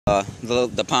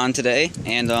the pond today,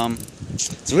 and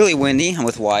it's really windy. I'm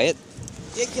with Wyatt.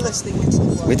 Ridiculously windy.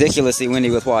 Ridiculously windy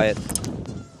with Wyatt.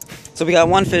 So we got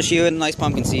one fish here, a nice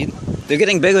pumpkinseed. They're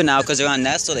getting bigger now because they're on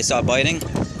nest, so they start biting.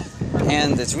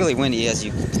 And it's really windy, as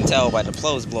you can tell by the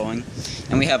blows blowing.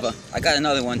 And we have I got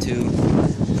another one too.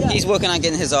 Yeah. He's working on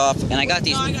getting his off, and I got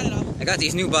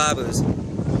these new bobbers.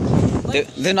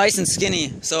 They're nice and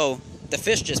skinny, so the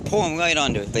fish just pull them right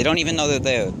under. They don't even know they're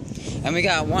there. And we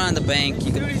got one on the bank.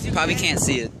 You probably can't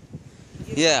see it.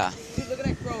 Yeah. Dude, look at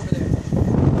that crow over there.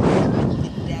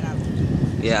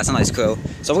 Yeah, it's a nice crow.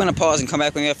 So we're gonna pause and come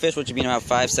back when we have fish, which will be in about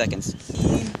 5 seconds.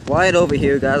 Wyatt over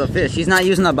here got a fish. He's not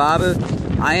using a bobber.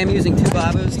 I am using 2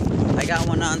 bobbers. I got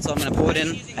one on, so I'm gonna pour it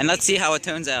in, and let's see how it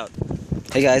turns out.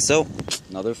 Hey guys, so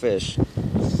another fish.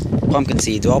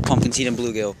 Pumpkinseed. They're all pumpkinseed and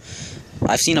bluegill.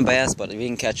 I've seen a bass, but we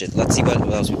didn't catch it. Let's see what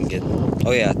else we can get.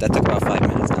 Oh yeah, that took about 5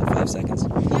 minutes, not 5 seconds.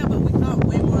 Yeah, but we caught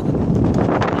way more than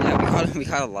that. Yeah, we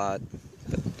caught a lot,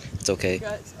 but it's okay. We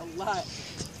got a lot.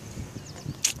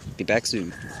 Be back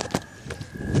soon.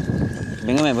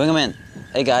 Bring him in, bring him in.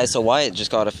 Hey guys, so Wyatt just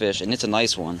caught a fish, and it's a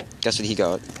nice one. Guess what he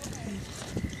got?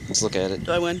 Let's look at it.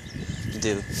 Do I win? You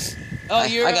do. Oh,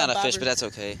 I got a fish, but that's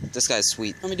okay. This guy's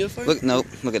sweet. Let me do it for you? Look, nope,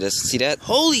 look at this. See that?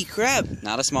 Holy crap!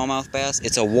 Not a smallmouth bass,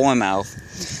 it's a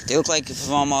warmouth. They look like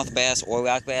smallmouth bass or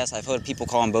rock bass. I've heard people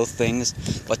call them both things,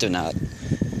 but they're not.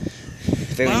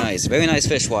 Very nice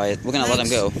fish, Wyatt. We're gonna let him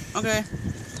go. Okay.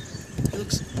 It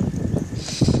looks...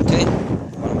 Okay.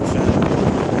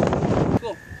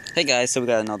 Cool. Hey guys, so we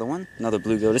got another one, another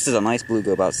bluegill. This is a nice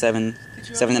bluegill, about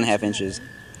 7.5 inches.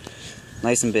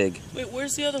 Nice and big. Wait,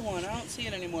 where's the other one? I don't see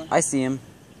it anymore. I see him.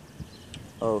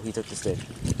 Oh, he took the stick.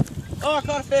 Oh, I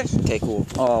caught a fish. Okay, cool.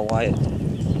 Oh, Wyatt.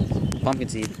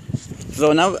 Pumpkinseed.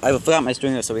 So now, I forgot my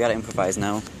stringer, so we gotta improvise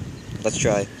now. Let's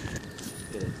try.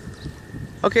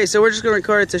 Okay, so we're just gonna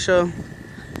record it to show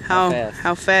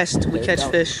how fast we catch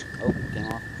fish. Oh, came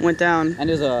off. Went down. And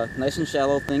there's a nice and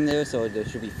shallow thing there, so there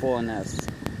should be 4 nests.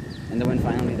 And the wind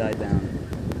finally died down.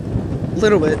 A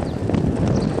little bit.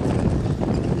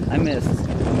 I missed.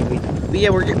 But yeah,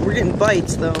 we're getting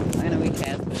bites though. I'm gonna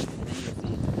recast it.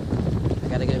 I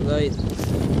gotta get it right.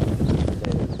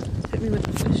 Hit me with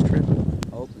the fish trip.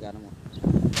 Oh, we got him.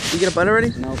 You get a bite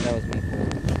already? Nope, that was me.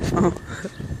 Oh.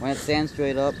 When it stands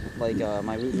straight up, like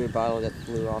my root beer bottle that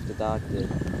flew off the dock did.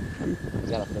 We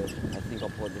got a fish. I think I'll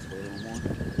pour this way a little more.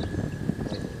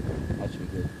 Like, that should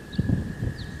be good.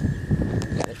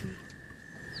 Got it?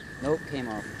 Nope, came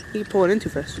off. You can pull it in too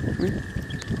fast. Right?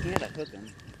 Yeah, that hooked him.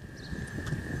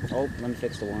 Oh, let me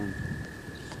fix the worm.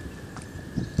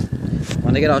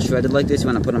 When they get all shredded like this, you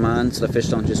want to put them on so the fish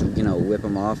don't just, whip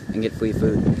them off and get free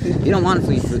food. You don't want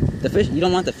free food. You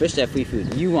don't want the fish to have free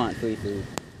food. You want free food.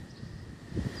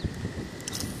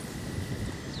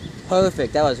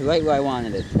 Perfect. That was right where I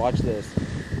wanted it. Watch this.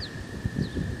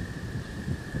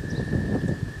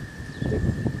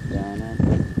 Down there.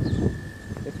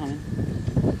 They're coming.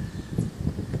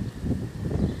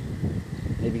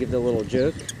 Maybe give it a little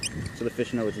jerk so the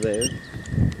fish know it's there.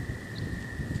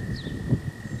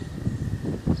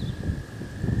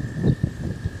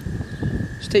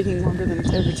 It's taking longer than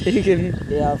it's ever taken.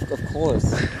 Yeah, of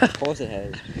course. Of course it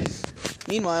has.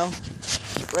 Meanwhile,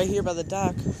 right here by the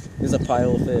dock, There's a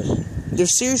pile of fish. they're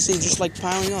seriously just like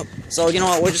piling up. So, you know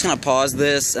what? We're just going to pause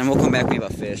this and we'll come back when we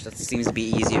have a fish. That seems to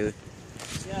be easier.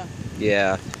 Yeah.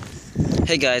 Yeah.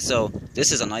 Hey guys, so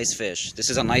this is a nice fish. This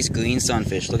is a nice green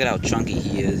sunfish. Look at how chunky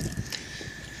he is.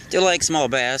 They're like small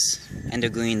bass, and they're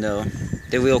green though.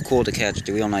 They're real cool to catch.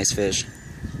 They're real nice fish.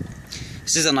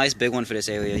 This is a nice big one for this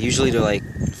area. Usually they're like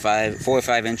 4 or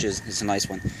 5 inches. It's a nice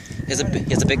one. He has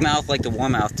a big mouth like the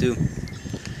warmouth too.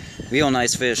 Real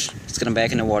nice fish. Let's get him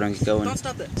back in the water and get going. Don't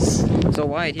stop it. So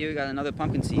Wyatt, here we got another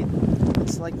pumpkinseed.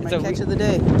 It's like my catch of the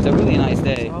day. It's a really nice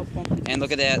day. Oh, And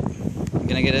look at that. I'm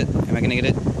gonna get it. Am I gonna get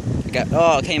it?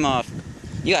 Oh, it came off.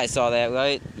 You guys saw that,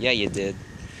 right? Yeah, you did.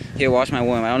 Here, watch my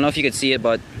worm. I don't know if you could see it,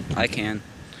 but I can.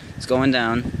 It's going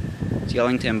down. It's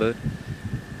yelling timber.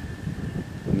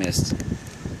 Missed.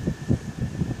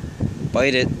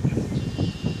 Bite it.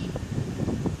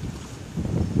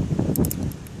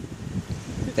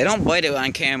 They don't bite it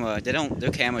on camera.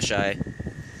 They're camera shy.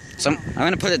 So I'm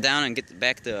gonna put it down and get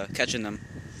back to catching them.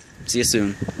 See you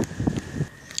soon.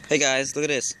 Hey guys, look at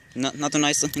this. Nothing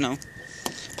nice,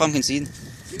 Pumpkinseed.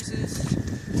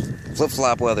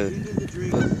 Flip-flop weather.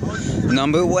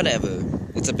 Number whatever.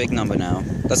 It's a big number now.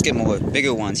 Let's get more.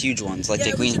 Bigger ones, huge ones. Like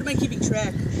the green. We should have been keeping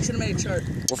track. We should have made a chart.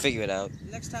 We'll figure it out.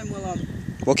 Next time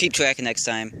we'll keep track next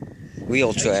time.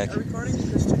 Real track. Are recording?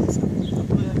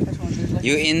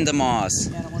 You're in the moss.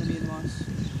 Yeah, I don't want to be in the moss.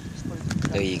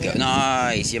 There you go.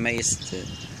 Nice, you maced it.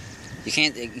 You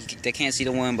can't. They can't see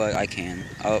the worm, but I can.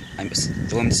 Oh,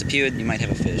 the worm disappeared. You might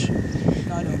have a fish.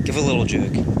 No, I don't. Give it a little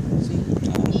jerk.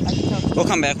 See? We'll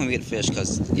come back when we get fish,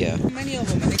 cause yeah. Many of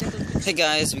them. And they get those Hey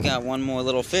guys, we got one more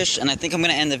little fish, and I think I'm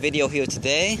gonna end the video here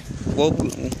today. We'll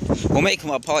make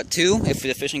a part 2 if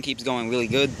the fishing keeps going really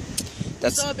good.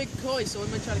 That's saw a big koi, so we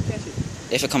might try to catch it.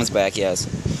 If it comes back, yes.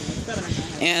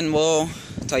 And we'll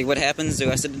tell you what happens the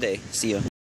rest of the day. See ya.